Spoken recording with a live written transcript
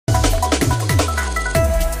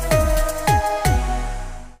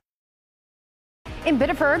In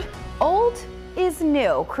Biddeford, old is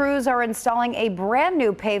new. Crews are installing a brand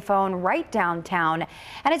new payphone right downtown.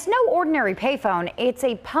 And it's no ordinary payphone, it's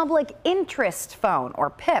a public interest phone,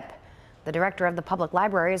 or PIP. The director of the public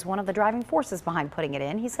library is one of the driving forces behind putting it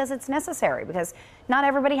in. He says it's necessary because not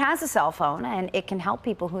everybody has a cell phone, and it can help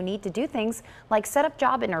people who need to do things like set up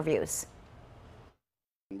job interviews.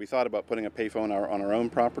 We thought about putting a payphone on our own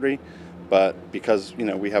property, but because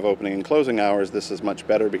we have opening and closing hours, this is much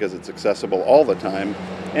better because it's accessible all the time,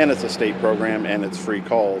 and it's a state program and it's free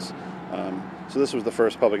calls. So this was the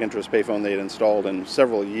first public interest payphone they had installed in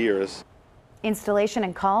several years. Installation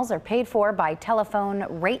and calls are paid for by telephone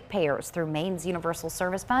ratepayers through Maine's Universal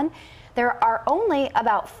Service Fund. There are only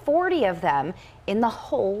about 40 of them in the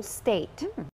whole state.